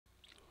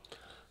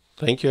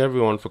Thank you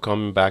everyone for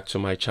coming back to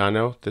my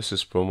channel. This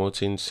is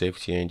Promoting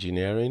Safety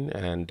Engineering,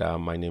 and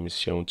my name is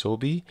Sean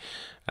Toby.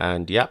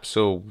 And yep,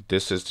 so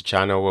this is the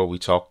channel where we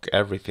talk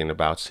everything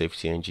about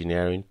safety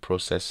engineering,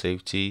 process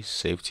safety,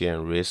 safety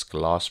and risk,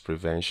 loss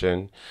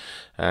prevention,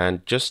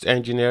 and just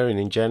engineering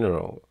in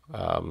general.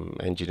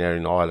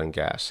 Engineering, oil and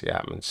gas,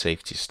 yeah, and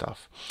safety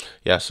stuff.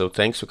 Yeah, so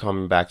thanks for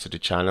coming back to the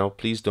channel.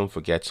 Please don't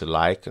forget to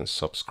like and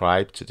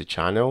subscribe to the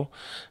channel.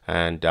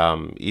 And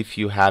if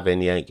you have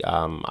any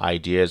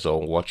ideas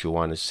on what you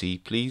want to see,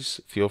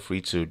 please feel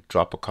free to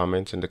drop a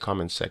comment in the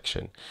comment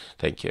section.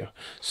 Thank you.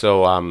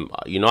 So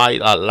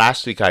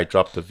last week I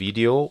dropped a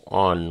video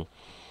on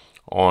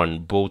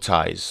bow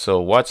ties.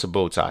 So what's a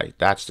bow tie?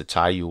 That's the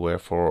tie you wear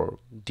for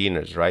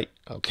dinners, right?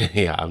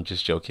 Okay, yeah, I'm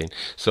just joking.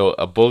 So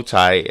a bow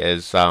tie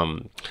is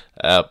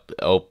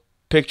a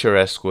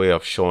picturesque way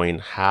of showing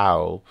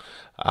how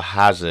a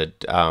hazard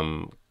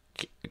can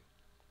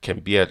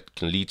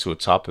lead to a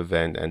top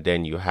event, and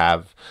then you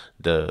have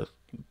the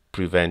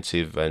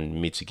preventive and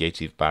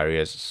mitigative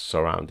barriers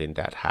surrounding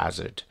that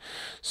hazard.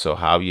 So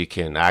how you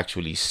can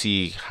actually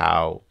see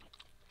how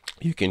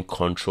you can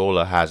control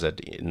a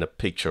hazard in a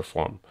picture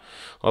form.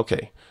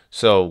 Okay,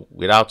 so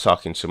without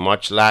talking too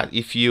much,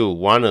 if you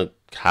want to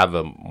have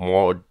a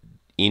more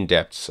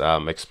in-depth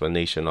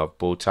explanation of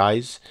bow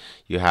ties,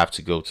 you have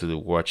to go to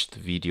watch the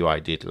video I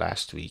did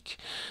last week.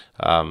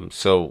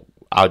 So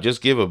I'll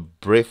just give a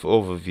brief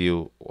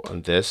overview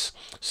on this.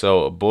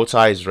 So a bow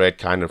tie is read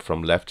kind of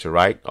from left to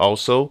right.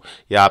 Also,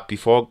 yeah,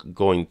 before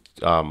going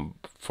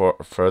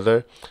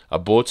further, a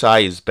bow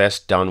tie is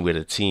best done with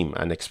a team,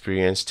 an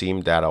experienced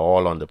team that are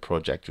all on the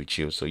project with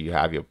you. So you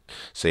have your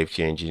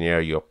safety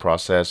engineer, your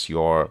process,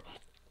 your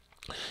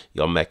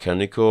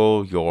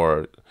mechanical,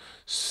 your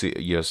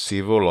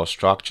civil or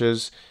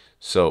structures.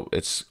 So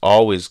it's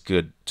always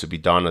good to be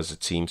done as a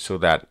team, so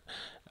that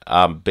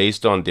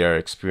based on their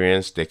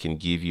experience, they can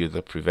give you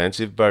the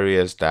preventive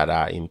barriers that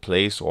are in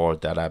place or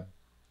that are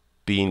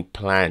being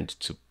planned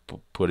to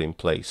put in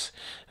place.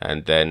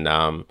 And then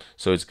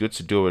so it's good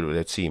to do it with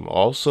a team.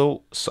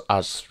 Also,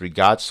 as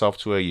regards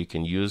software, you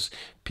can use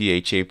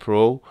PHA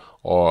Pro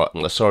or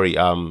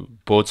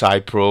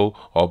Bowtie Pro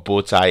or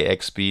Bowtie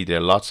XP. There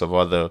are lots of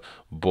other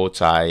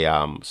Bowtie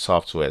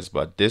softwares,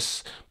 but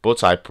this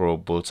Bowtie Pro,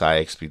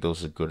 Bowtie XP,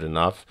 those are good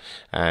enough.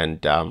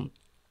 And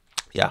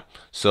yeah,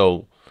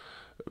 so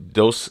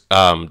those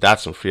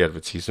that's some free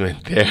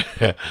advertisement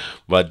there.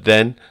 But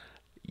then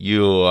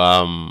you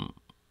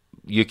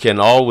can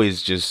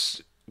always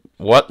just,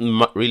 what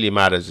really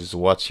matters is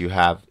what you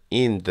have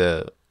in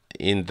the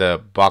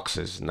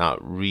boxes, not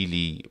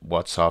really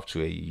what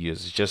software you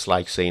use. It's just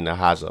like saying a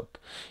hazard.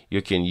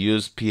 You can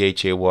use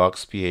PHA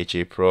Works,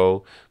 PHA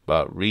Pro,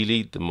 but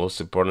really the most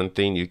important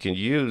thing, you can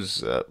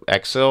use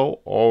Excel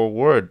or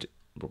Word.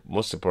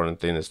 Most important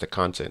thing is the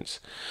contents.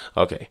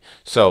 Okay,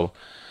 so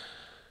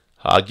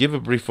I'll give a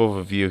brief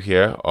overview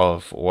here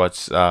of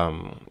what's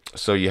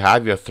so you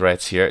have your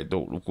threats here.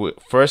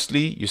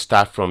 Firstly, you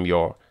start from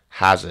your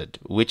hazard,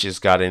 which is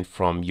gotten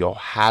from your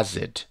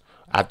hazard.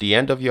 At the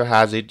end of your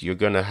hazard, you're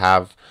going to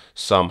have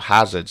some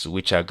hazards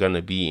which are going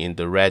to be in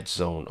the red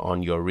zone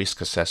on your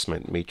risk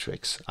assessment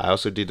matrix. I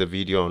also did a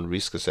video on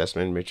risk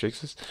assessment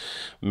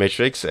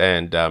matrix,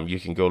 and you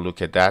can go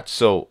look at that.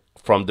 So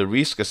from the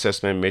risk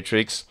assessment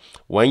matrix,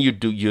 when you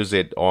do use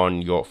it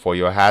on for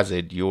your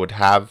hazard, you would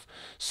have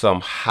some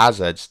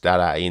hazards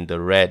that are in the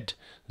red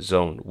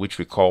zone, which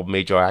we call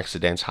major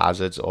accidents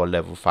hazards or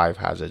level 5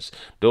 hazards.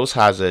 Those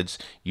hazards,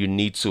 you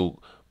need to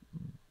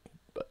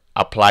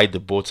apply the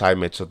Bowtie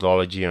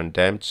methodology on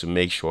them to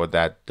make sure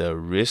that the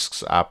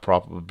risks are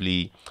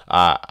probably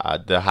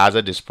the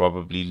hazard is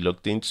probably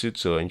looked into,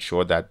 to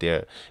ensure that there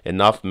are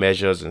enough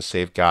measures and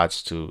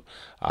safeguards to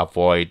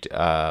avoid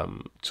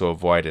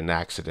an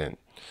accident.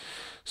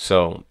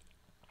 So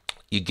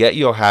you get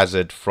your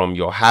hazard from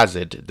your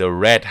hazard, the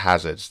red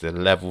hazards, the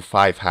level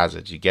 5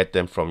 hazards. You get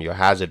them from your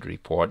hazard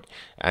report,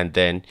 and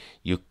then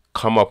you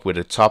come up with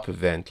a top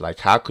event. Like,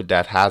 how could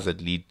that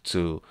hazard lead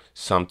to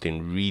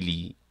something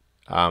really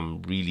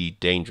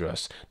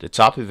dangerous? The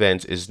top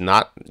event is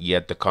not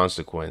yet the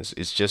consequence.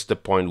 It's just the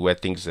point where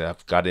things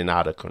have gotten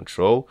out of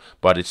control,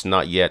 but it's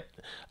not yet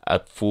a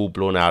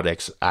full-blown out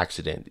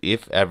accident.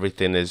 If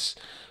everything is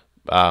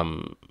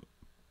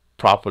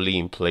properly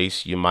in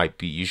place,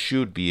 you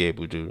should be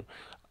able to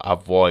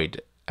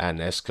avoid an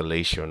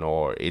escalation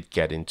or it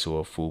get into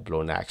a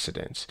full-blown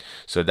accident.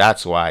 So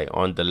that's why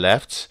on the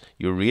left,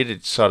 you read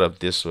it sort of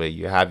this way.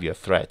 You have your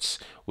threats,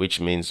 which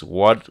means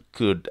what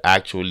could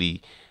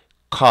actually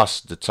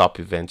cause the top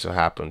event to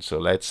happen. So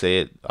let's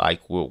say, like,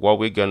 what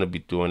we're going to be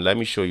doing, let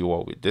me show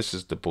you this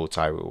is the bow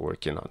tie we're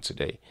working on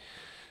today.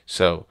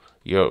 So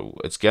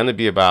it's going to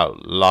be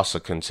about loss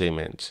of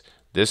containment.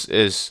 This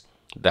is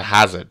the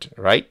hazard,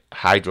 right?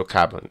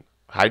 Hydrocarbon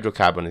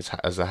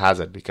is a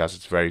hazard because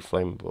it's very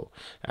flammable.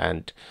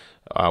 And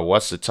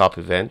what's the top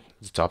event?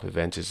 The top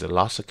event is the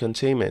loss of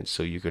containment.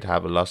 So you could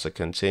have a loss of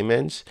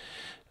containment,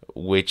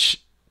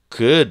 which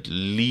could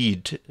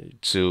lead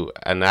to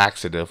an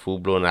accident,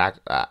 full-blown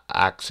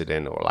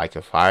accident, or like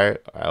a fire,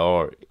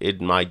 or it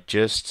might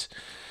just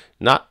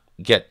not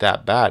get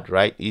that bad,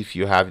 right? If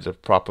you have the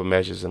proper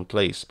measures in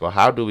place. But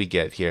how do we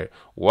get here?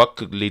 What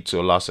could lead to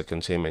a loss of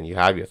containment? You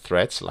have your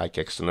threats like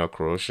external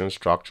corrosion,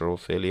 structural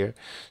failure.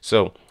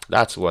 So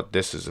that's what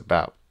this is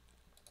about.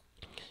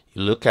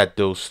 You look at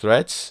those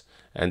threats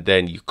and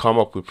then you come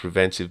up with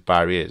preventive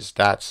barriers.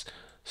 That's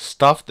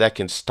stuff that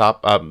can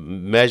stop,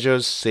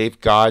 measures,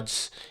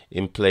 safeguards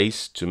in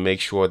place to make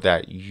sure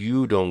that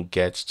you don't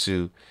get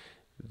to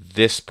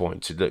this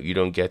point, you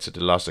don't get to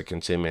the loss of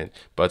containment.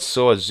 But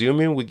so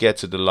assuming we get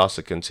to the loss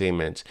of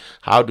containment,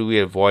 how do we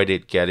avoid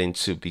it getting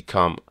to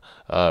become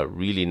a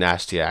really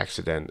nasty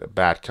accident, a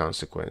bad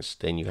consequence?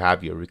 Then you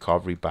have your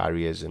recovery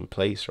barriers in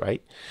place,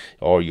 right?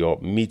 Or your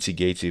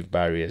mitigative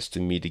barriers to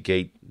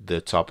mitigate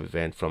the top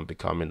event from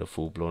becoming a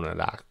full-blown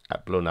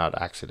blown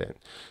out accident.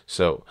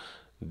 So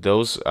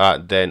those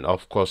then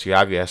of course you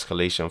have your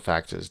escalation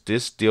factors.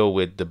 This deal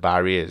with the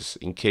barriers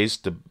in case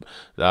the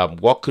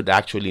what could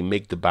actually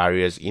make the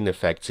barriers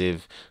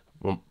ineffective,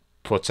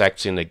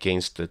 protecting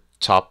against the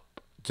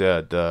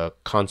the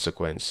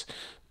consequence.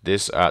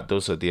 Those are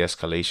the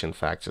escalation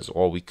factors,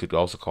 or we could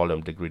also call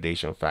them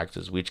degradation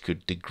factors, which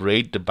could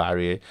degrade the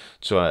barrier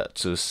to a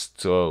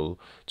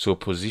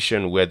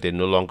position where they're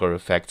no longer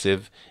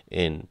effective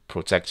in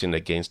protecting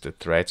against the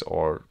threat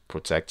or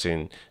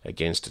protecting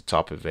against the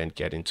top event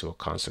getting to a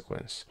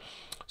consequence.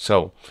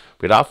 So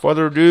without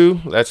further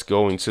ado, let's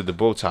go into the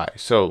bow tie.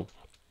 So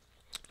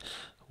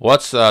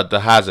what's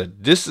the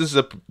hazard? This is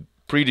a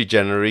pretty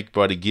generic,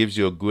 but it gives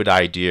you a good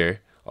idea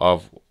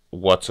of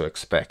what to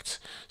expect.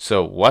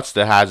 So what's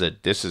the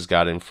hazard? This is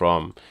gotten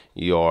from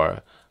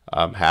your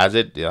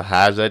hazard. The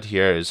hazard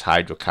here is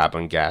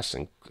hydrocarbon gas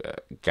and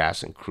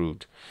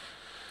crude.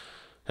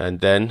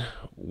 And then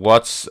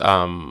what's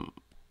a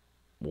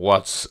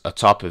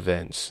top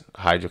event?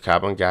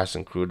 Hydrocarbon gas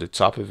and crude. The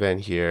top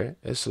event here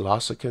is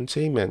loss of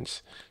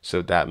containment.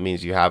 So that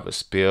means you have a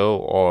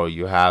spill or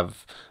you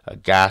have a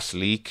gas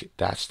leak.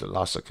 That's the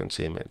loss of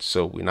containment.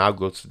 So we now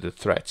go to the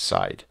threat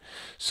side.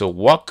 So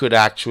what could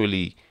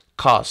actually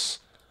cause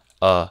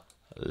a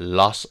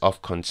loss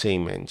of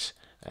containment?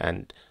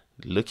 And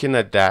looking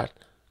at that,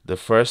 the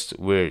first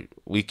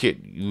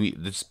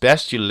it's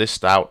best you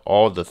list out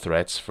all the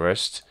threats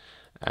first,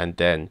 and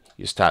then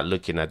you start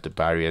looking at the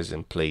barriers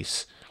in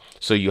place.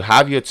 So you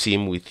have your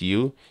team with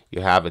you. You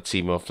have a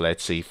team of,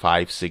 let's say,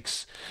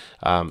 5-6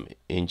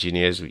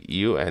 engineers with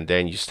you, and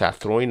then you start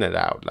throwing it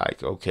out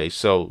like, okay,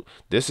 so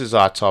this is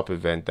our top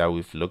event that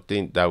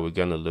we're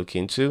gonna look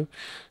into.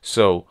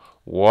 So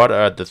what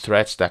are the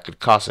threats that could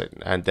cause it?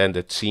 And then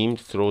the team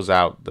throws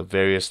out the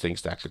various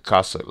things that could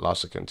cause it,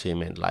 loss of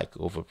containment, like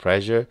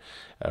overpressure,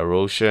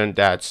 erosion.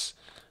 That's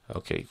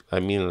okay. I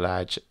mean,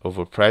 large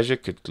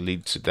overpressure could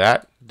lead to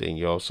that. Then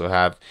you also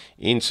have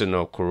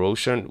internal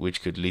corrosion,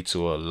 which could lead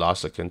to a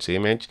loss of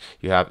containment.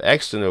 You have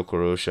external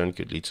corrosion,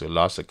 could lead to a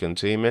loss of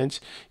containment.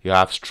 You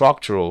have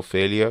structural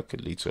failure,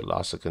 could lead to a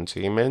loss of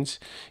containment.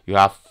 You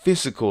have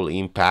physical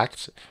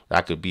impact,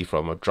 that could be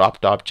from a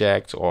dropped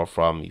object or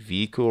from a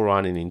vehicle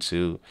running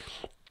into.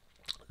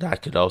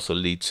 That could also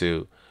lead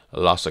to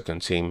a loss of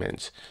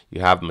containment.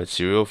 You have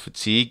material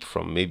fatigue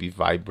from maybe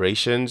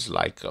vibrations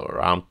like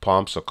around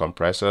pumps or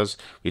compressors,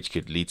 which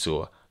could lead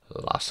to a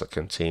loss of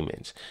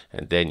containment.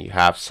 And then you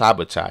have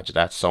sabotage.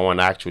 That's someone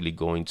actually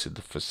going to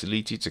the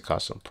facility to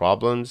cause some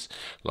problems,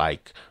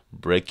 like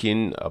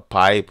breaking a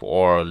pipe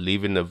or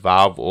leaving a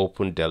valve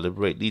open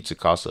deliberately to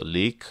cause a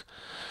leak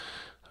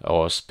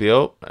or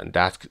spill, and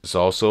that is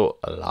also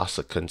a loss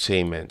of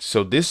containment.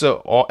 So these are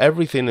all,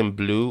 everything in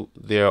blue,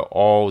 they're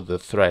all the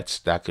threats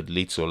that could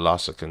lead to a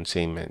loss of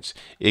containment.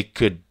 It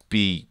could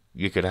be,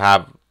 you could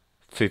have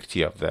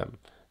 50 of them.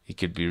 It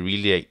could be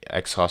really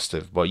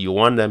exhaustive, but you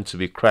want them to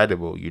be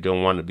credible. You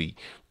don't want to be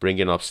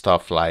bringing up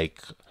stuff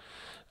like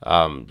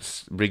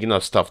bringing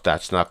up stuff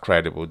that's not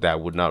credible,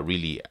 that would not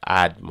really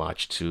add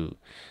much to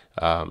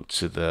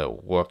the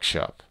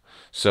workshop.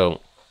 So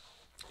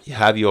you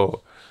have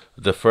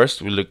the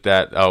first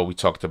we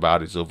talked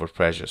about is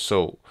overpressure.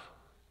 So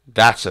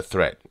that's a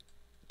threat.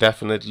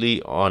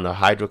 Definitely on a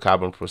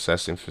hydrocarbon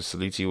processing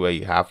facility where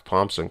you have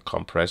pumps and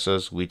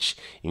compressors which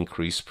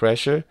increase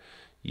pressure,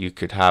 you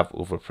could have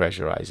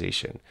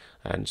overpressurization.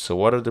 And so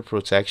what are the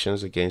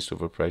protections against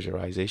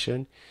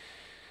overpressurization?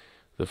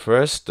 The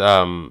first,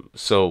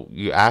 so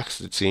you ask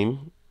the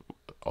team,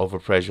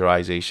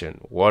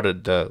 overpressurization, what are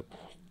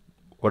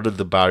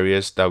the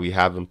barriers that we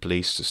have in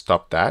place to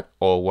stop that,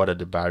 or what are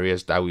the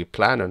barriers that we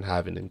plan on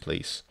having in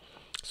place?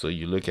 So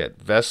you look at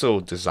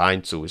vessel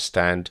designed to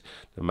withstand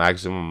the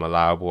maximum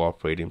allowable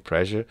operating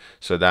pressure.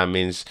 So that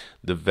means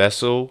the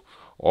vessel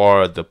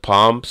or the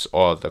pumps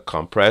or the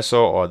compressor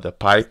or the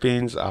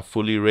pipings are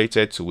fully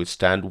rated to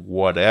withstand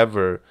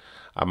whatever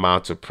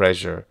amount of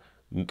pressure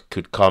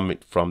could come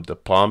from the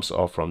pumps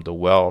or from the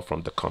well or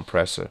from the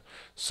compressor.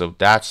 So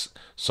that's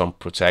some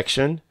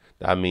protection.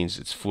 That means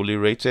it's fully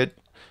rated,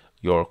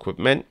 your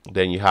equipment.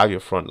 Then you have your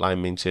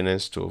frontline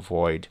maintenance to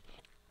avoid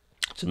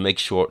to make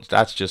sure.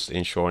 That's just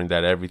ensuring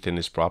that everything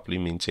is properly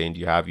maintained.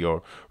 You have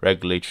your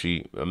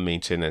regulatory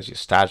maintenance, your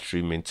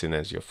statutory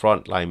maintenance, your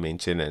frontline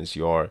maintenance,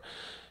 your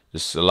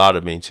there's a lot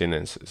of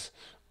maintenances.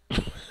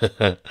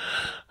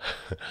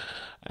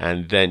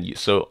 And then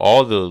so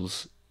all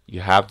those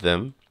you have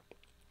them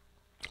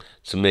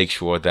to make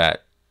sure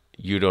that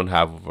you don't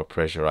have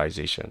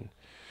overpressurization.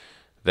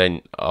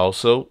 Then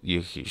also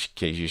you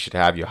should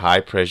have your high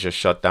pressure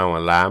shutdown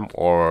alarm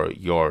or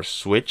your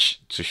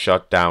switch to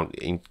shut down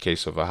in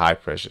case of a high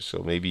pressure.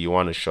 So maybe you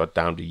want to shut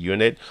down the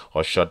unit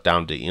or shut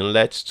down the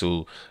inlets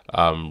to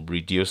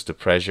reduce the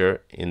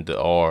pressure in the,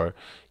 or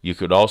you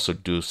could also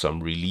do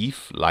some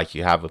relief, like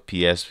you have a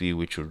PSV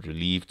which would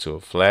relieve to a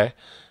flare.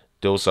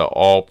 Those are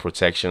all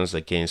protections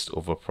against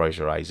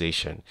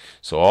overpressurization.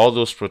 So all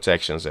those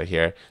protections are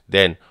here.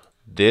 Then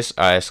these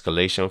are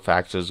escalation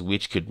factors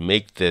which could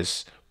make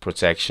this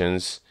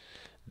protections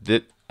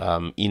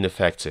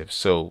ineffective.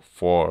 So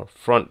for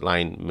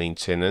frontline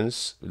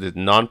maintenance, the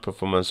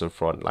non-performance of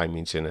frontline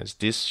maintenance,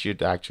 this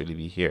should actually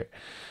be here.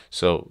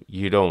 So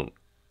you don't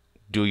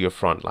do your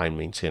frontline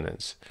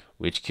maintenance,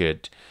 which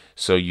could,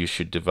 so you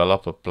should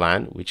develop a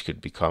plan which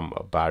could become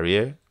a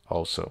barrier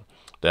also.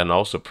 Then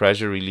also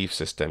pressure relief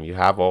system. You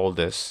have all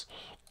this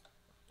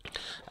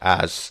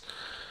as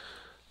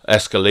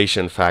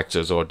escalation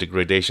factors or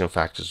degradation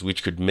factors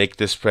which could make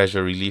this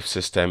pressure relief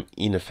system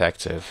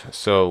ineffective.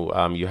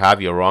 So you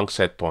have your wrong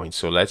set point.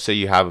 So let's say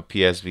you have a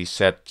PSV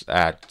set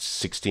at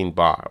 16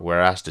 bar,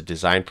 whereas the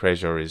design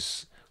pressure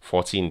is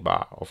 14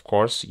 bar. Of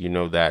course, you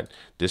know that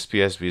this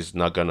PSV is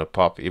not going to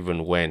pop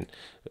even when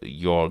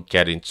you're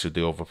getting to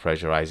the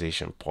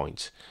overpressurization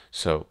point.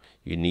 So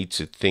you need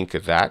to think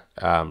of that.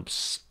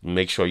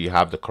 Make sure you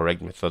have the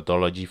correct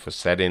methodology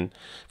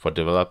for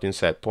developing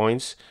set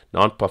points.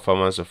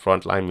 Non-performance of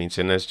frontline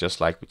maintenance, just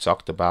like we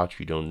talked about,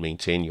 you don't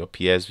maintain your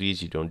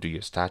PSVs, you don't do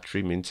your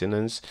statutory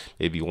maintenance.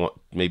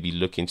 Maybe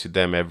look into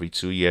them every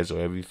 2 years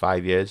or every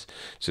 5 years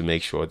to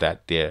make sure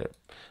that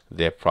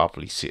they're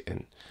properly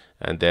sitting.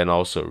 And then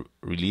also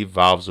relief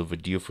valves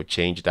overdue for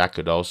change. That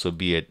could also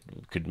be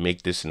could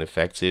make this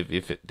ineffective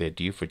if they're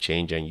due for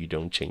change and you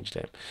don't change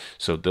them.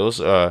 So those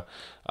are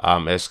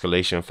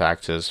escalation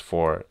factors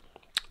for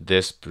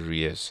this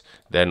barriers.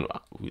 Then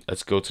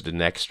let's go to the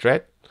next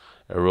threat: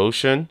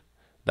 erosion.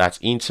 That's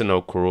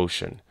internal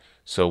corrosion.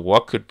 So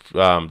what could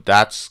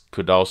that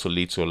could also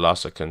lead to a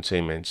loss of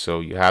containment. So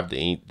you have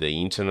the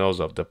internals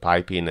of the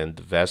piping and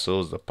the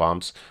vessels, the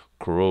pumps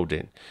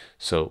corroding.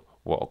 So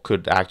what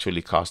could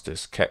actually cause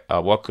this?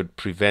 What could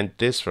prevent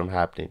this from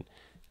happening?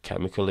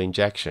 Chemical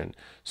injection.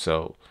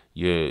 So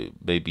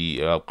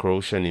maybe a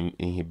corrosion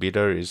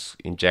inhibitor is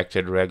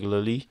injected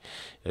regularly.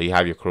 You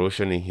have your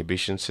corrosion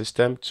inhibition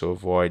system to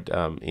avoid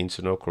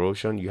internal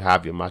corrosion. You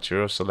have your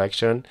material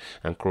selection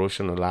and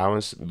corrosion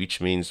allowance, which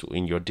means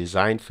in your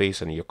design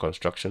phase and your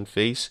construction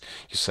phase,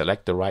 you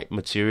select the right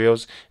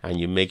materials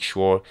and you make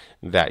sure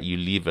that you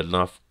leave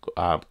enough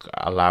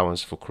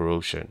allowance for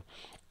corrosion.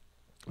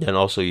 And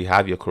also you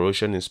have your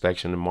corrosion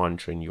inspection and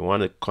monitoring. You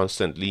want to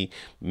constantly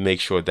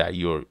make sure that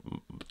you're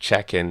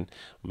checking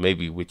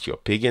maybe with your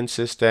pigging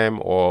system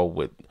or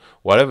with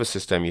whatever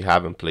system you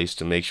have in place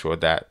to make sure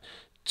that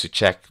to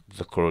check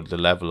the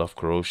level of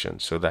corrosion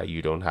so that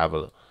you don't have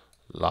a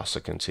loss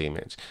of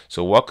containment.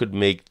 So what could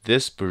make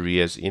this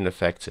barriers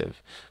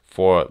ineffective?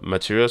 For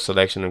material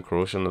selection and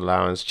corrosion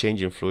allowance,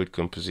 change in fluid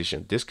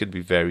composition. This could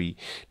be very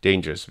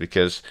dangerous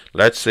because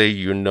let's say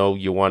you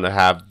want to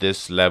have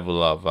this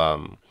level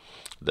of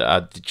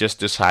just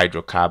this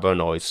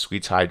hydrocarbon or it's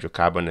sweet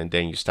hydrocarbon, and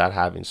then you start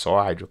having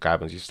sour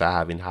hydrocarbons, you start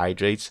having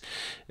hydrates.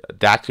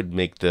 That could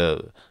make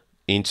the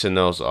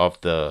internals of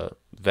the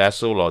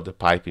vessel or the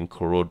piping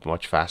corrode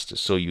much faster.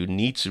 So you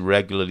need to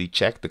regularly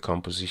check the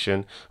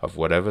composition of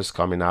whatever's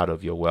coming out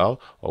of your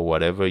well or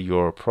whatever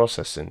you're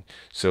processing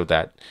so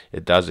that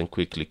it doesn't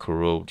quickly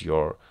corrode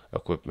your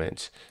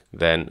equipment.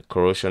 Then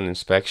corrosion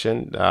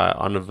inspection,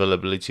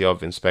 unavailability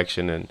of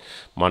inspection and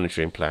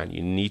monitoring plan.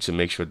 You need to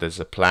make sure there's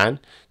a plan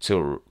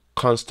to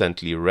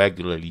constantly,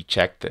 regularly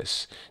check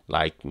this.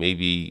 Like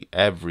maybe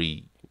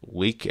every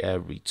week,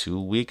 every 2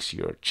 weeks,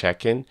 you're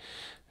checking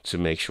to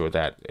make sure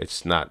that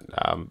it's not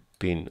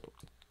being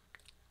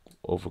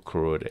over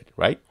corroded,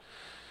 right?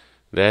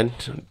 Then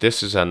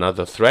this is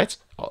another threat.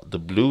 The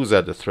blues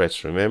are the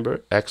threats,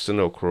 remember?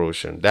 External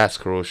corrosion. That's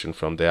corrosion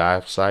from the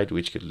outside,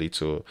 which could lead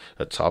to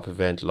a top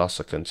event, loss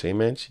of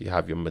containment. You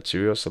have your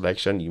material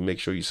selection. You make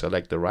sure you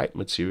select the right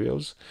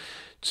materials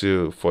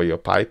for your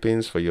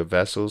pipings, for your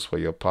vessels, for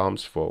your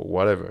pumps, for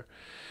whatever.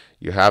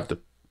 You have the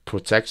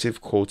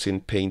protective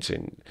coating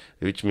painting,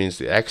 which means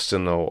the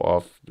external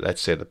of,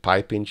 let's say, the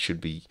piping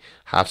should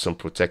have some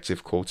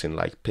protective coating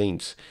like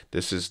paint.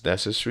 This is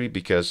necessary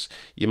because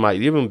you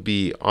might even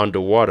be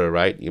underwater,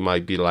 right? You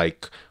might be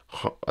like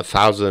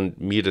 1,000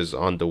 meters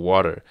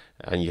underwater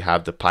and you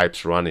have the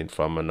pipes running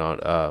from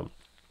a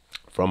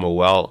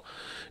well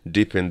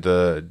deep in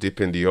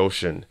the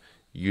ocean.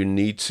 You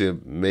need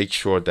to make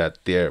sure that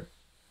they're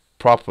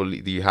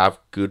properly, you have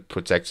good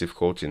protective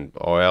coating,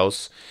 or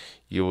else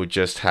you would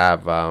just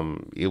have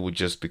it would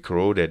just be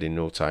corroded in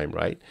no time,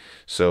 right?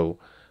 So,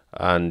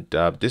 and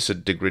this is a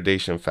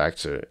degradation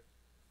factor,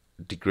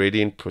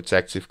 degrading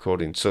protective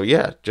coating. So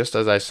yeah, just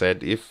as I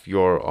said, if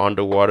you're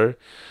underwater,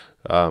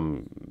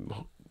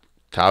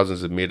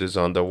 thousands of meters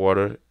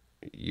underwater,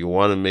 you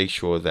want to make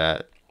sure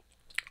that,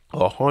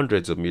 or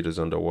hundreds of meters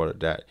underwater,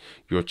 that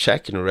you're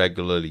checking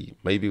regularly,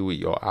 maybe with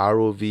your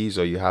ROVs,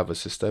 or you have a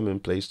system in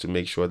place to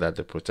make sure that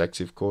the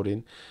protective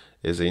coating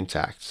is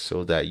intact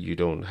so that you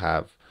don't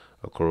have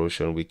a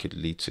corrosion which could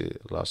lead to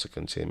loss of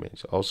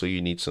containment. Also,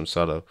 you need some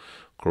sort of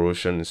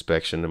corrosion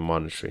inspection and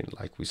monitoring,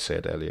 like we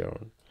said earlier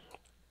on.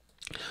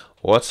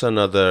 What's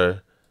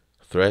another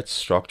threat?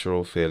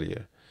 Structural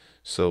failure.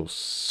 So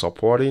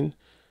supporting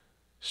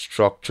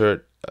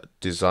structured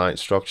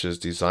structures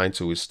designed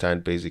to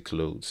withstand basic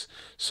loads.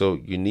 So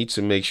you need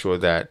to make sure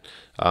that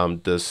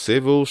the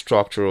civil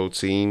structural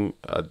team,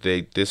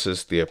 this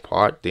is their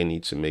part. They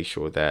need to make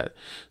sure that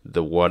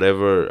the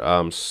whatever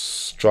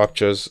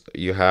structures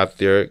you have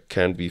there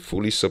can be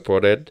fully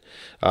supported,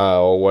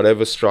 or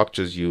whatever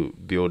structures you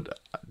build,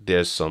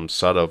 there's some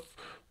sort of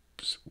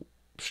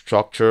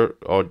structure,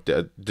 or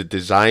the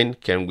design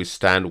can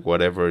withstand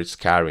whatever it's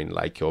carrying,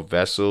 like your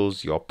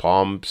vessels, your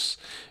pumps,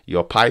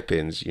 your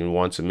pipings. You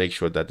want to make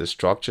sure that the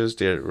structures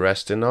they're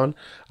resting on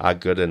are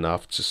good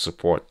enough to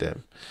support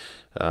them.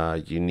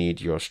 You need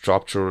your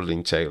structural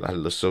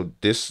integrity. So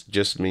this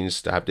just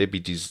means that have they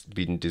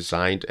been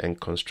designed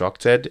and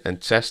constructed and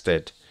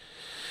tested.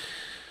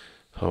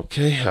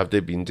 Okay, have they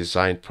been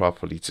designed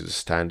properly to the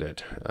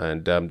standard?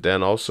 And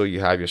then also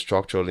you have your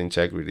structural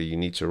integrity. You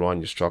need to run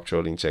your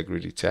structural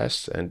integrity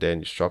tests, and then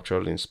your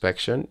structural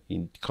inspection.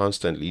 You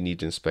constantly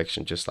need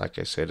inspection, just like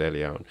I said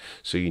earlier on.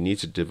 So you need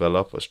to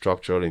develop a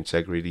structural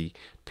integrity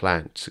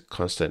plan to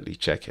constantly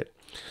check it.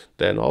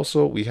 Then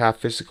also we have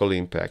physical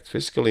impact.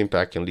 Physical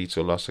impact can lead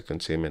to a loss of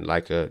containment,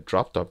 like a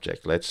dropped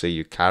object. Let's say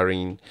you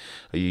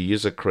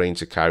use a crane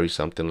to carry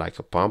something like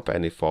a pump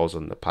and it falls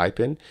on the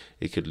piping.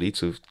 It could lead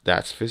to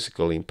that's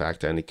physical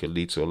impact, and it could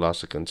lead to a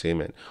loss of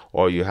containment.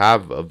 Or you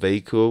have a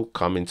vehicle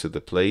come into the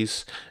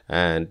place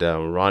and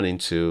run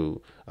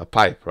into a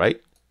pipe,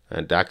 right?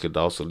 And that could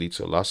also lead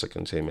to a loss of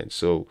containment.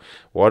 So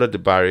what are the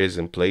barriers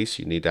in place?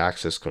 You need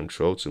access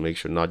control to make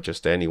sure not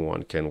just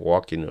anyone can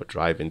walk in or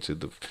drive into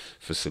the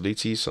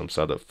facility, some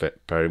sort of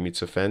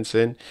perimeter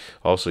fencing.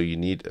 Also, you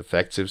need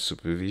effective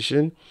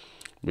supervision,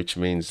 which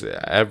means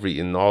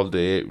in all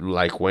the,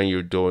 like when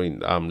you're doing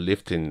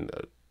lifting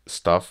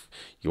stuff,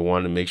 you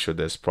want to make sure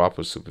there's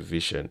proper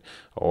supervision,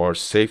 or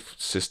safe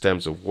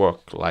systems of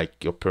work,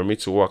 like your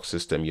permit to work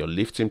system, your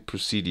lifting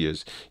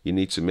procedures. You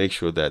need to make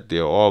sure that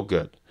they're all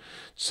good,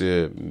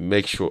 to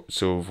make sure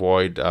to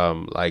avoid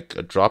like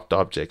a dropped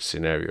object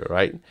scenario,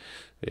 right?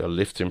 Your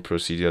lifting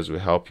procedures will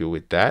help you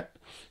with that,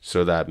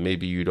 so that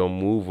maybe you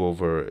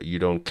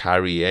don't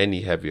carry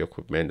any heavy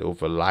equipment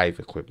over live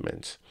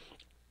equipment.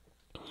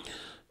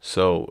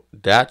 So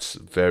that's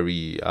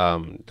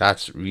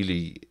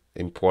really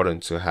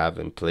important to have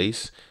in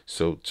place,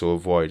 so to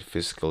avoid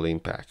physical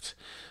impact,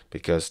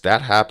 because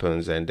that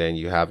happens and then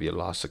you have your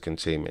loss of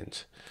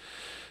containment.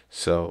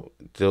 So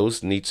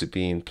those need to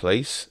be in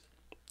place.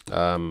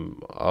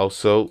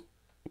 Also,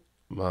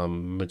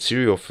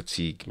 material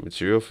fatigue.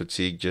 Material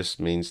fatigue just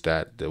means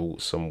that there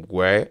was some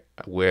wear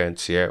and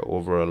tear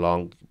over a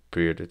long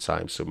period of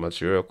time. So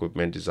material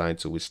equipment designed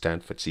to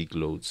withstand fatigue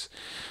loads.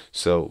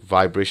 So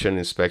vibration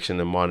inspection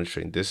and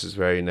monitoring. This is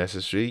very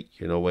necessary.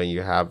 You know, when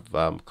you have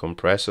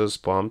compressors,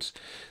 pumps,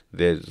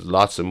 there's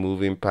lots of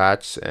moving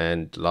parts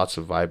and lots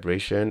of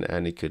vibration,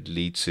 and it could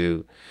lead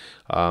to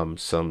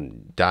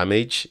some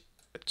damage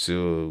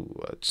to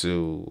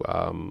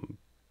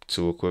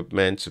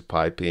equipment, to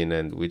piping,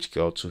 and which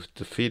go to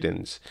the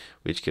fittings,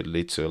 which could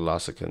lead to a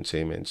loss of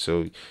containment.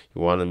 So you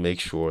want to make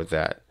sure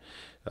that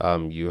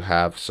you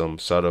have some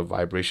sort of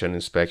vibration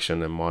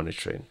inspection and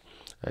monitoring,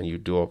 and you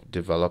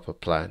develop a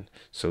plan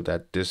so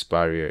that this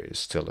barrier is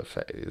still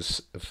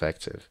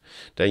effective.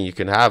 Then you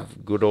can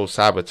have good old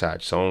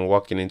sabotage. Someone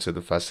walking into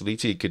the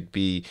facility, it could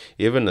be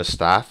even a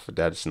staff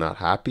that's not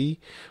happy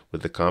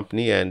with the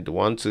company and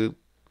want to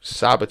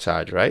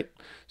sabotage, right?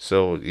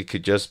 So it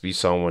could just be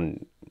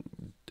someone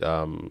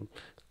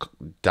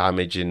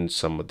damaging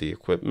some of the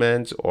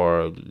equipment,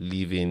 or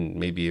leaving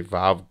maybe a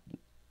valve,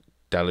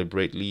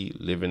 deliberately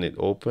leaving it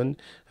open,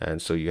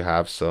 and so you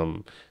have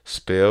some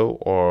spill,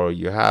 or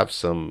you have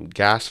some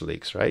gas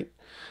leaks, right?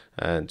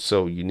 And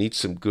so you need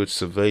some good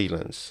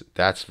surveillance.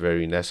 That's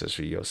very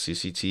necessary. Your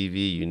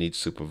CCTV, you need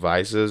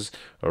supervisors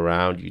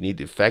around, you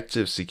need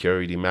effective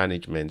security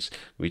management,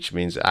 which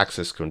means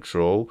access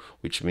control,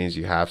 which means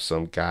you have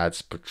some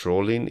guards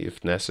patrolling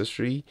if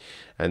necessary.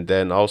 And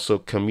then also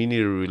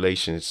community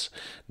relations.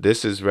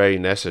 This is very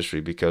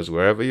necessary, because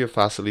wherever your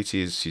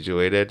facility is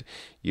situated,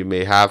 you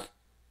may have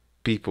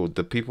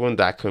the people in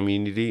that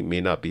community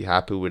may not be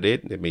happy with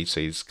it. They may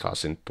say it's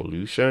causing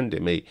pollution. They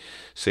may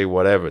say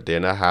whatever. They're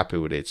not happy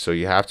with it. So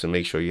you have to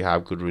make sure you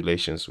have good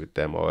relations with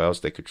them, or else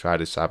they could try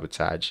to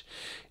sabotage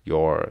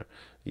your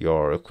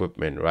your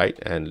equipment, right,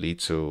 and lead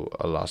to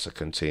a loss of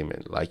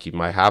containment. Like you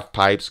might have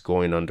pipes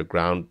going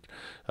underground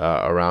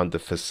around the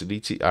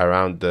facility,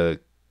 around the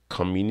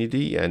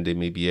community, and they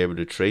may be able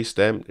to trace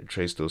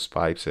those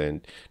pipes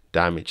and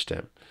damage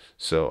them.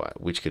 So,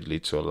 which could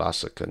lead to a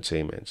loss of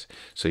containment.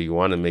 So you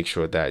want to make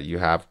sure that you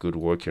have good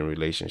working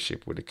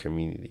relationship with the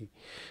community.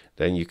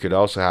 Then you could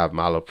also have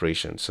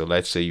maloperation. So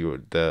let's say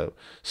the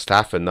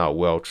staff are not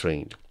well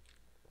trained,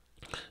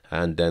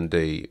 and then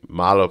they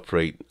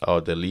maloperate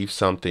or they leave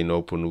something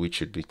open which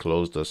should be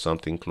closed, or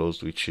something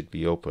closed which should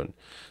be open.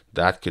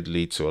 That could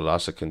lead to a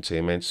loss of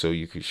containment. So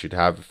should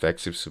have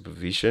effective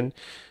supervision,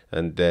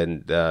 and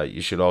then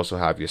you should also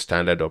have your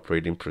standard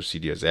operating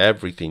procedures.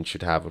 Everything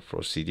should have a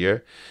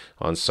procedure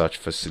on such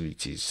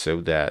facilities,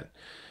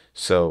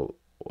 so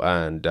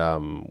and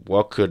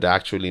what could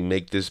actually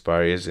make these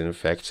barriers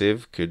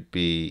ineffective could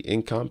be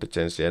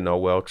incompetence. They're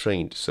not well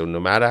trained. So no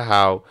matter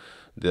how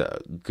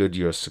good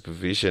your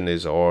supervision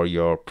is or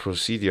your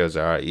procedures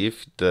are,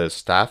 if the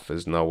staff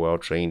is not well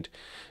trained,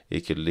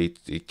 it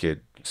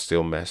could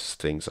still mess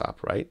things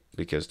up, right?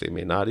 Because they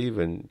may not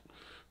even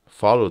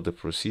follow the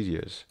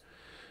procedures.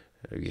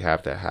 You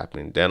have that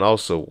happening. Then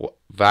also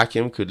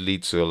vacuum could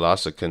lead to a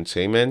loss of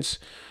containment.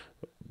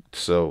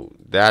 So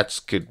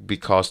that could be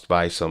caused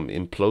by some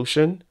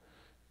implosion.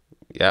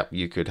 Yep,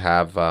 you could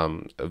have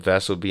a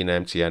vessel being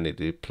empty and it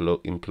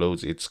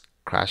implodes. It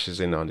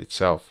crashes in on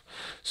itself.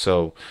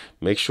 So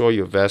make sure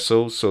your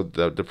vessels, so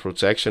the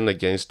protection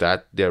against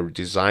that, they're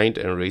designed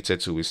and rated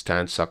to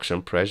withstand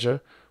suction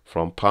pressure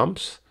from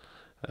pumps,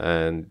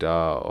 and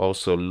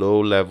also low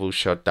level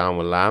shutdown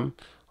alarm.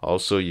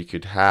 Also, you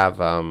could have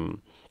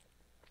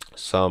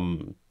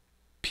some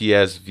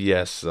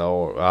PSVS,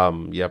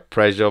 or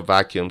pressure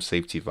vacuum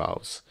safety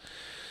valves.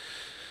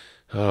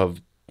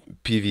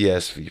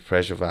 PVSV,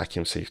 pressure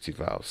vacuum safety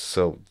valves.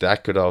 So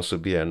that could also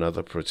be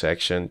another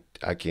protection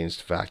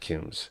against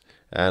vacuums.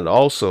 And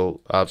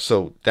also,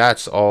 so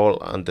that's all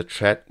on the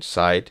threat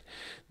side.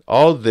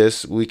 All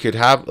this, we could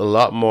have a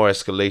lot more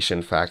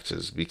escalation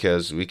factors,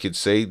 because we could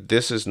say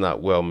this is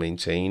not well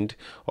maintained,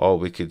 or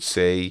we could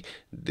say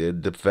the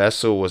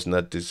vessel was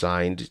not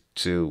designed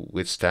to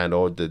withstand,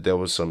 or there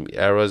was some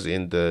errors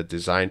in the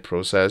design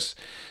process.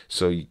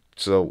 So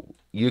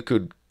you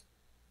could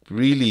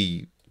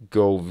really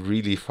go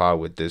really far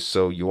with this.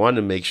 So you want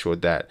to make sure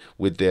that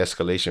with the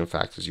escalation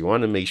factors, you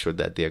want to make sure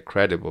that they're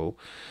credible.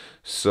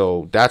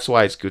 So that's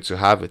why it's good to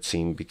have a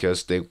team,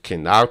 because they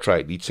can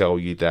outrightly tell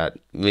you that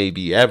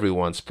maybe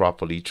everyone's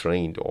properly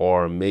trained,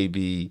 or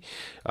maybe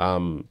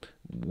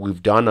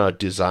we've done our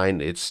design,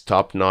 it's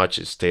top notch,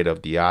 it's state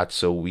of the art,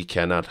 so we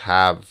cannot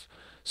have.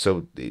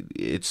 So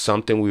it's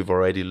something we've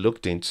already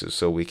looked into.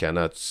 So you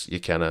cannot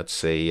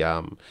say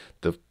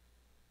the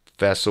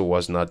vessel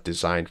was not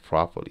designed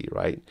properly,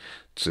 right?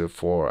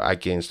 For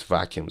against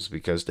vacuums,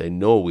 because they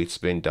know it's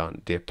been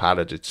done. They're part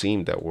of the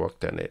team that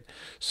worked on it.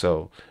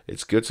 So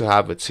it's good to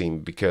have a team,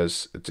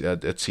 because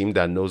a team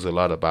that knows a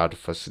lot about the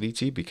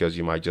facility, because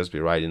you might just be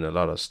writing a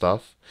lot of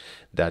stuff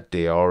that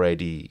they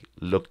already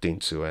looked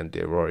into and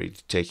they're already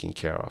taken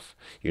care of.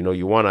 You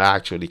want to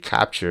actually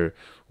capture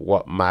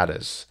what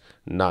matters,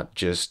 not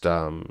just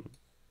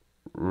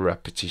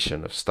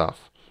repetition of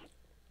stuff.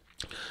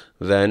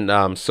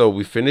 Then, so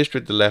we finished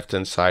with the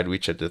left-hand side,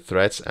 which are the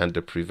threats and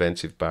the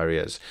preventive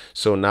barriers.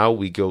 So now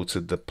we go to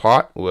the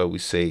part where we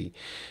say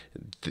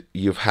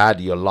you've had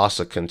your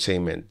loss of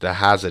containment. The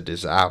hazard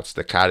is out.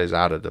 The cat is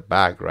out of the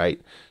bag, right?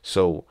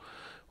 So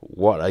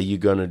what are you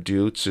going to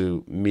do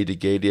to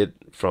mitigate it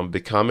from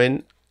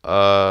becoming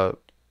a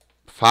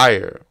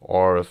fire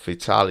or a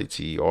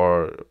fatality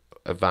or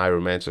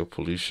environmental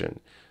pollution?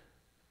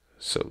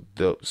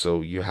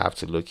 So you have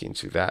to look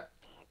into that.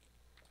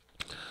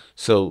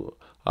 So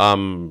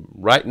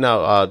right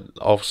now,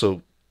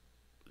 also,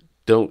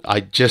 don't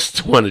I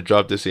just want to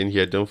drop this in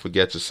here, don't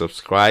forget to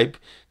subscribe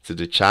to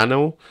the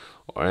channel,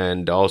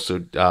 and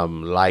also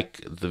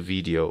like the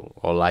video,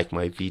 or like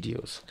my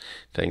videos.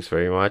 Thanks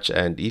very much.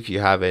 And if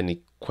you have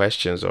any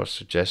questions or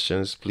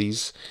suggestions,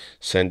 please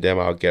send them.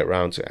 I'll get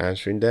around to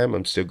answering them.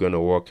 I'm still going to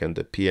work on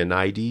the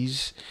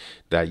PNIDs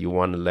that you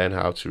want to learn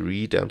how to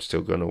read. I'm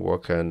still going to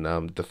work on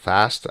the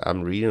fast.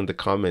 I'm reading the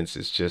comments.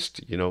 It's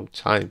just,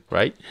 time,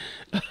 right?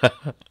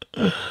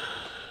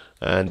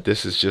 And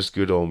this is just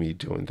good old me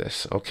doing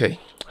this. Okay,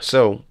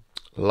 so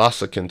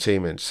loss of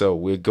containment. So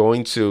we're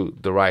going to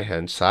the right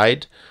hand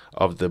side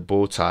of the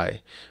bow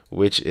tie,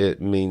 which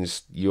it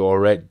means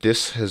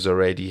this has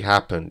already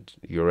happened.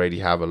 You already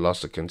have a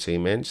loss of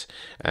containment.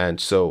 And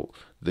so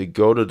they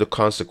go to the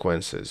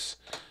consequences.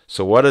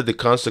 So what are the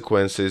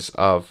consequences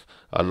of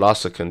a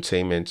loss of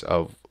containment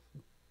of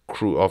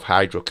crew of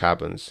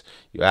hydrocarbons?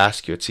 You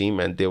ask your team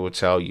and they will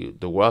tell you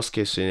the worst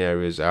case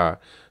scenarios are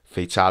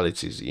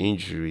fatalities,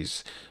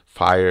 injuries,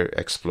 fire,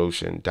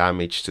 explosion,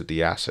 damage to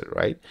the asset,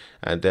 right?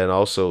 And then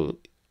also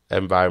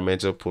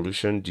environmental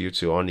pollution due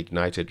to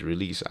unignited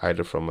release,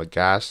 either from a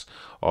gas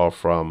or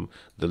from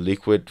the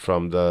liquid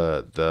from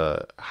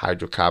the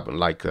hydrocarbon,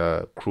 like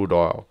crude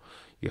oil.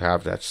 You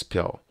have that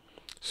spill.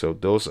 So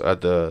those are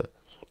the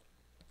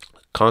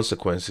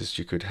consequences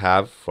you could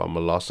have from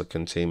a loss of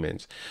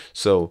containment.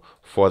 So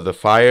for the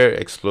fire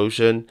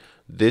explosion,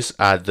 these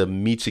are the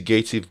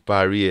mitigative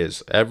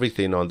barriers.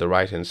 Everything on the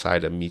right hand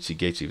side are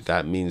mitigative.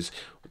 That means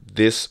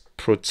this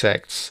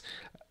protects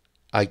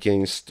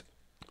against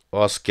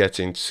us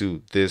getting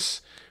to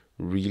this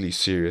really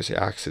serious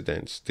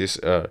accidents. These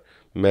are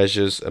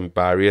measures and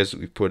barriers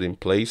we put in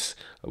place.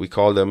 We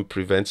call them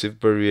preventive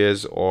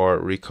barriers or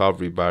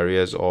recovery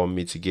barriers or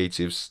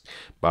mitigative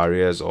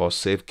barriers or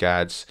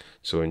safeguards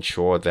to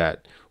ensure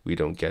that we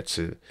don't get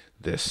to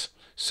this.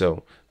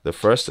 So the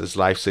first is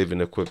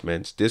life-saving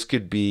equipment. This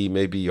could be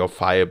maybe your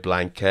fire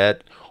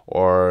blanket,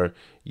 or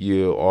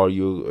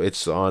you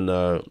it's on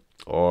a,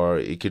 or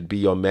it could be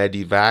your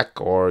medivac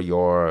or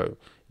your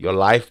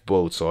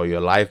lifeboats or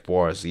your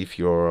lifeboards if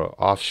you're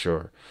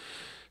offshore.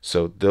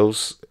 So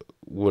those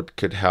would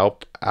could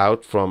help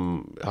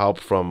from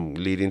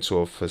leading to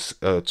a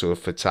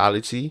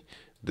fatality.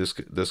 This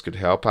could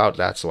help out.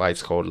 That's why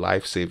it's called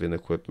life-saving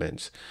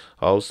equipment.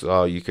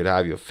 Also, you could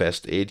have your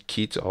first aid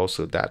kit.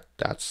 Also, that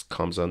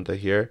comes under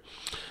here.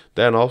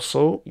 Then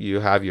also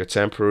you have your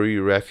temporary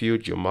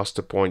refuge, your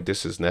muster point.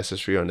 This is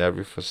necessary on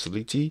every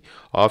facility,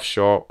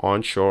 offshore,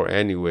 onshore,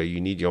 anywhere.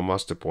 You need your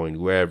muster point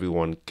where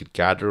everyone could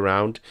gather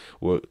around,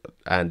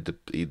 and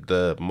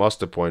the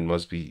muster point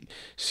must be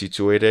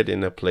situated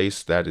in a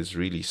place that is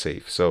really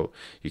safe. So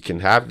you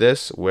can have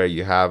this where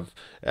you have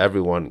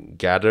everyone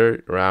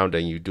gather around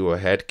and you do a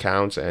head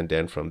count, and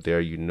then from there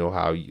you know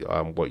how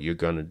what you're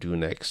gonna do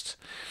next.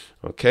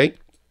 Okay.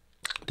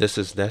 This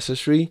is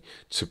necessary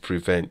to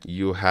prevent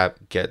you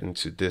have getting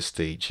to this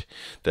stage.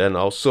 Then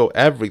also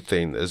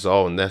everything is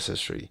all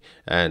necessary,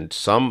 and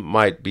some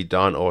might be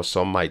done or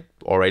some might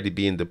already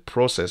be in the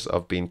process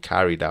of being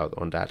carried out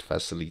on that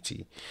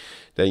facility.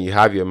 Then you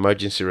have your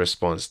emergency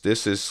response.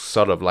 This is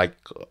sort of like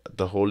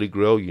the holy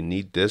grail. You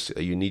need this.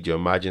 You need your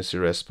emergency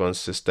response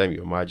system,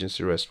 your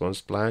emergency response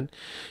plan,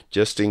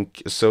 just in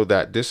so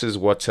that this is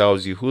what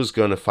tells you who's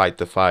gonna fight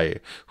the fire,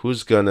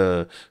 who's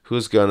gonna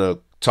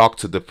talk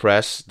to the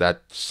press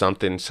that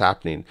something's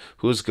happening,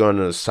 who's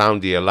gonna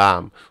sound the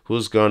alarm,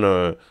 who's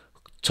gonna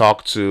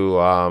talk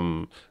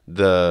to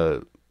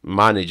the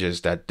managers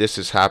that this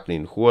is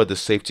happening, who are the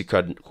safety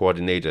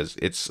coordinators.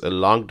 It's a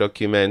long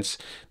document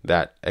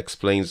that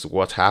explains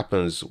what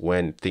happens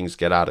when things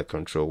get out of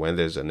control, when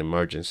there's an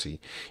emergency.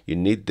 You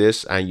need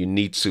this, and you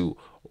need to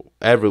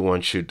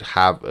everyone should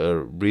have a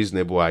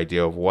reasonable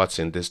idea of what's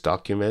in this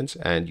document,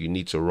 and you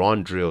need to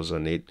run drills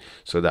on it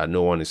so that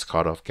no one is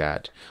caught off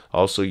guard.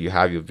 Also, you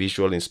have your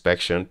visual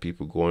inspection,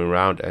 people going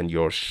around, and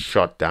your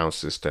shutdown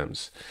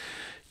systems.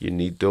 You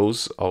need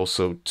those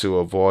also to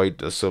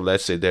avoid. So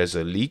let's say there's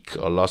a leak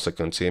or loss of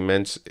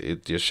containment,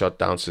 your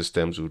shutdown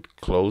systems would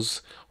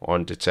close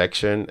on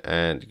detection,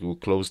 and you will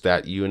close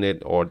that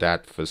unit or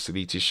that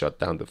facility, shut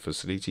down the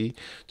facility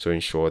to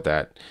ensure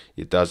that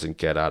it doesn't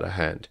get out of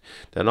hand.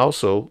 Then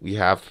also we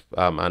have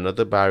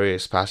another barrier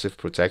is passive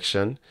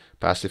protection,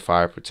 passive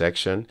fire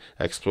protection,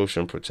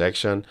 explosion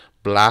protection,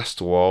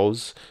 blast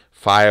walls,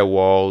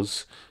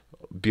 firewalls,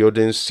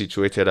 buildings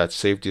situated at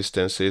safe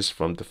distances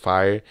from the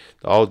fire.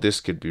 All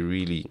this could be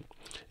really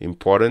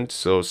important.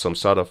 So some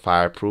sort of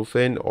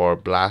fireproofing or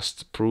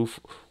blast proof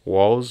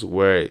walls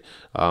where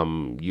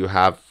you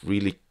have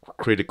really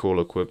critical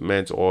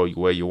equipment, or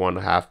where you want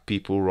to have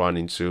people run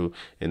into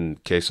in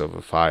case of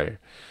a fire.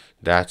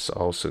 That's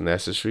also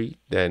necessary.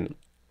 Then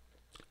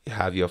you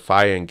have your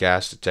fire and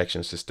gas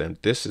detection system.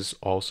 This is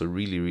also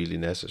really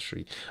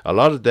necessary. A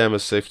lot of them are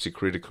safety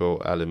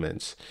critical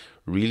elements,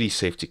 really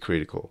safety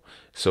critical.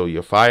 So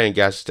your fire and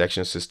gas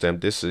detection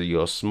system, this is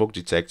your smoke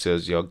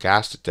detectors, your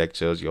gas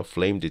detectors, your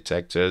flame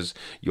detectors,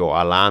 your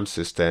alarm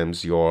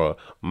systems, your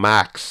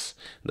MACs,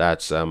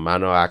 that's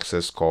manual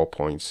access call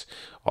points.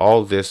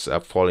 All this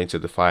fall into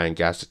the fire and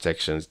gas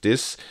detections.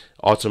 This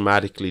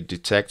automatically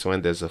detects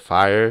when there's a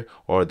fire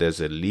or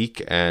there's a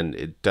leak, and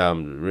it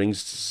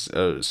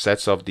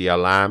sets off the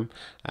alarm,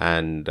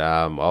 and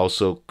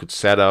also could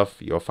set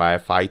off your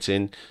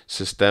firefighting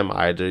system,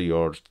 either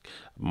your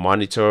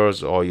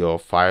monitors or your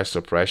fire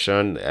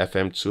suppression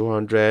FM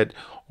 200,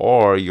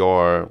 or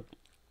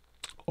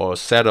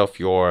set off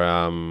your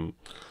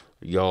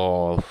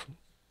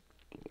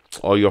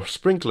or your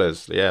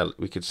sprinklers. Yeah,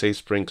 we could say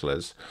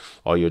sprinklers,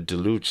 or your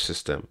deluge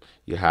system.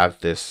 You have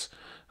this,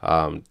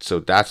 so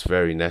that's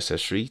very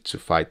necessary to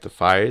fight the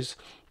fires.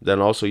 Then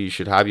also you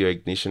should have your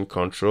ignition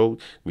control.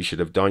 You should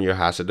have done your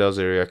hazardous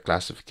area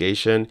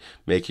classification,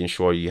 making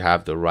sure you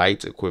have the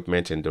right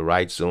equipment in the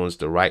right zones,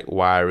 the right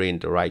wiring,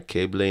 the right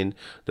cabling,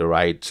 the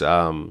right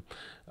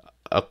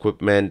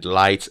equipment,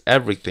 lights,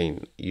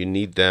 everything. You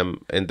need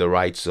them in the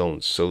right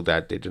zones so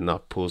that they do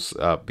not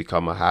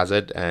become a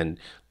hazard and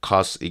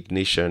cause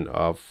ignition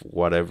of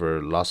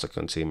whatever loss of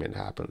containment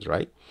happens,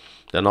 right?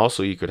 Then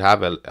also you could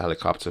have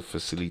helicopter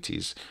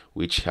facilities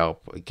which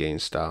help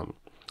against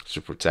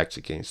to protect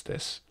against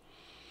this.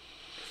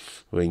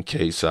 In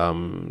case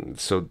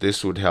so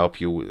this would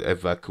help you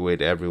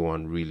evacuate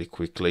everyone really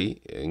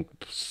quickly, and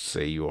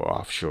say you're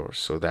offshore,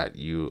 so that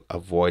you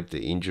avoid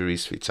the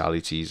injuries,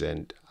 fatalities,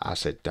 and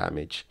asset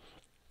damage.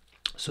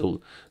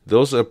 So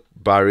those are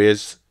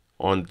barriers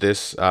on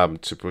this,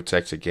 to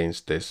protect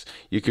against this.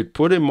 You could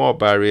put in more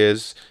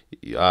barriers.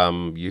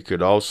 You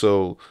could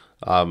also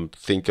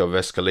think of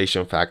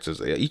escalation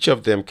factors. Each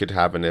of them could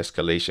have an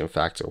escalation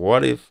factor.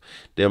 What if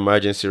the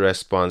emergency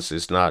response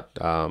is not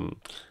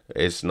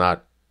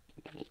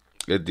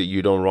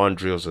you don't run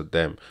drills with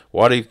them?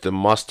 What if the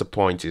muster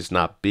point is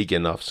not big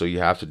enough, so you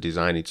have to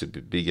design it to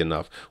be big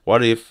enough?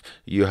 What if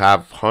you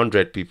have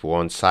 100 people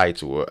on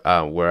site,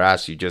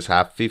 whereas you just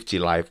have 50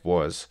 live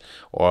boys,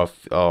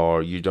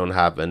 or you don't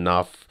have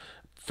enough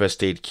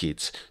first aid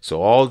kits?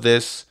 So all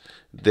this,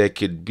 there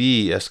could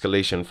be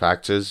escalation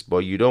factors, but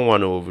you don't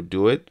want to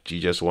overdo it. You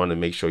just want to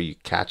make sure you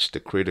catch the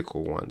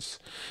critical ones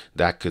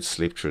that could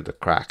slip through the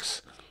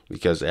cracks,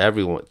 because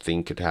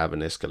everything could have an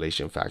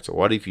escalation factor.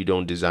 What if you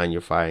don't design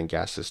your fire and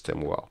gas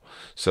system well?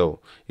 So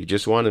you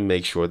just want to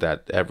make sure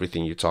that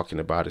everything you're talking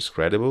about is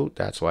credible.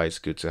 That's why it's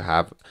good to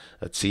have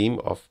a team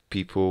of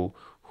people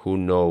who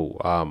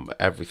know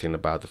everything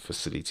about the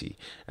facility.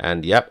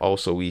 And yep,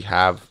 also we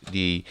have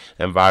the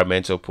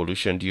environmental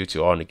pollution due to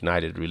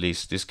unignited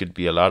release. This could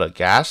be a lot of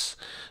gas,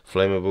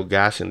 flammable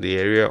gas in the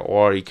area,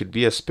 or it could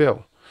be a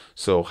spill.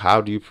 So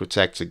how do you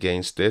protect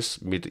against this?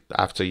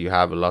 After you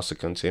have a loss of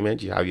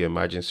containment, you have your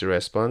emergency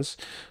response.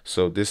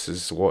 So this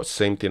is what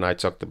same thing I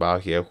talked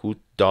about here. Who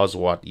does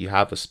what? You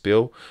have a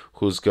spill.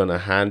 Who's gonna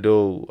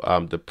handle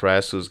the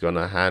press? Who's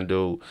gonna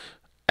handle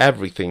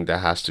everything that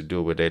has to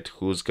do with it?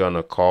 Who's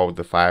gonna call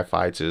the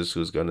firefighters?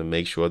 Who's gonna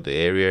make sure the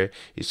area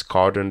is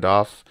cordoned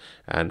off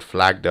and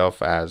flagged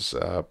off as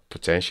a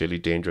potentially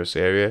dangerous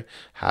area,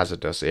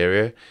 hazardous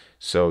area?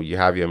 So you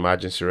have your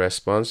emergency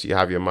response, you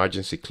have your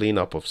emergency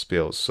cleanup of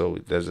spills. So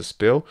there's a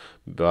spill,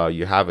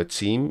 you have a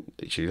team,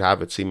 you should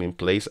have a team in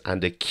place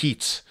and the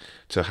kits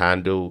to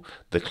handle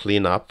the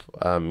cleanup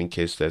in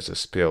case there's a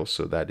spill,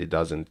 so that it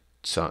doesn't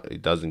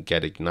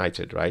get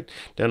ignited, right?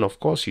 Then of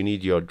course you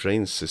need your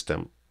drain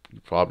system,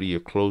 probably your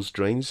closed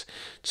drains,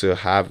 to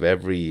have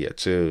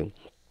to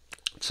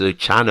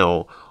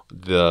channel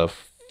the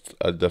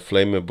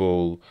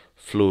flammable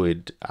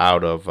fluid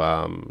out of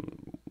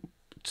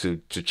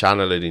to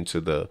channel it into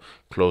the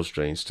closed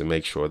drains to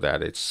make sure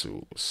that it's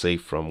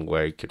safe from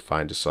where it could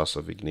find the source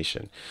of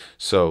ignition.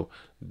 So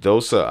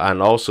those are,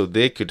 and also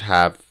they could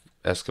have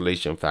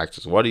escalation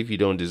factors. What if you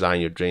don't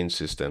design your drain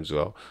systems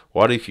well?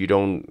 What if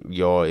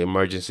your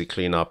emergency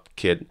cleanup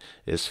kit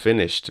is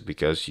finished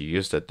because you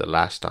used it the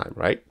last time,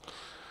 right?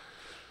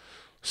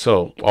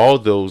 So all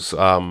those,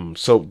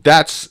 so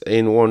that's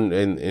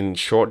in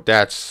short,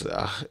 that's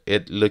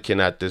it,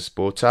 looking at this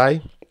bow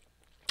tie.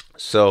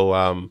 So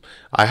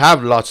I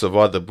have lots of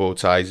other bow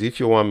ties. If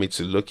you want me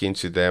to look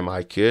into them,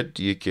 I could.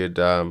 You could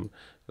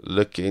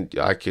look in.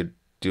 I could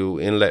do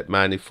inlet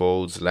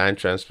manifolds, land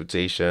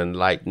transportation,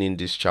 lightning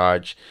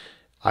discharge.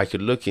 I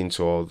could look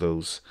into all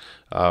those.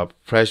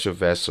 Pressure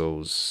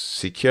vessels,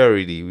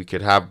 security. We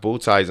could have bow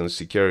ties and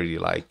security.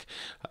 Like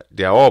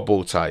they're all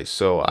bow ties.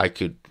 So I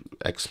could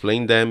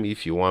explain them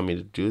if you want me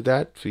to do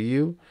that for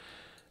you.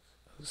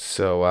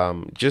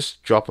 So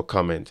just drop a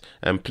comment,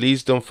 and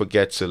please don't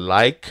forget to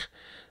like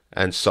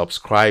and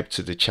subscribe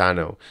to the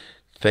channel.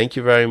 Thank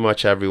you very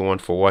much everyone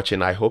for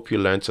watching. I hope you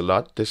learned a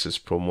lot. This is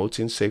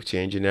Promoting Safety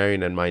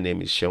Engineering and my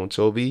name is Sean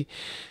Toby.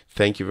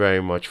 Thank you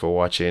very much for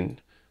watching.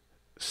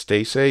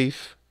 Stay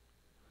safe.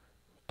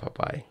 Bye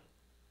bye.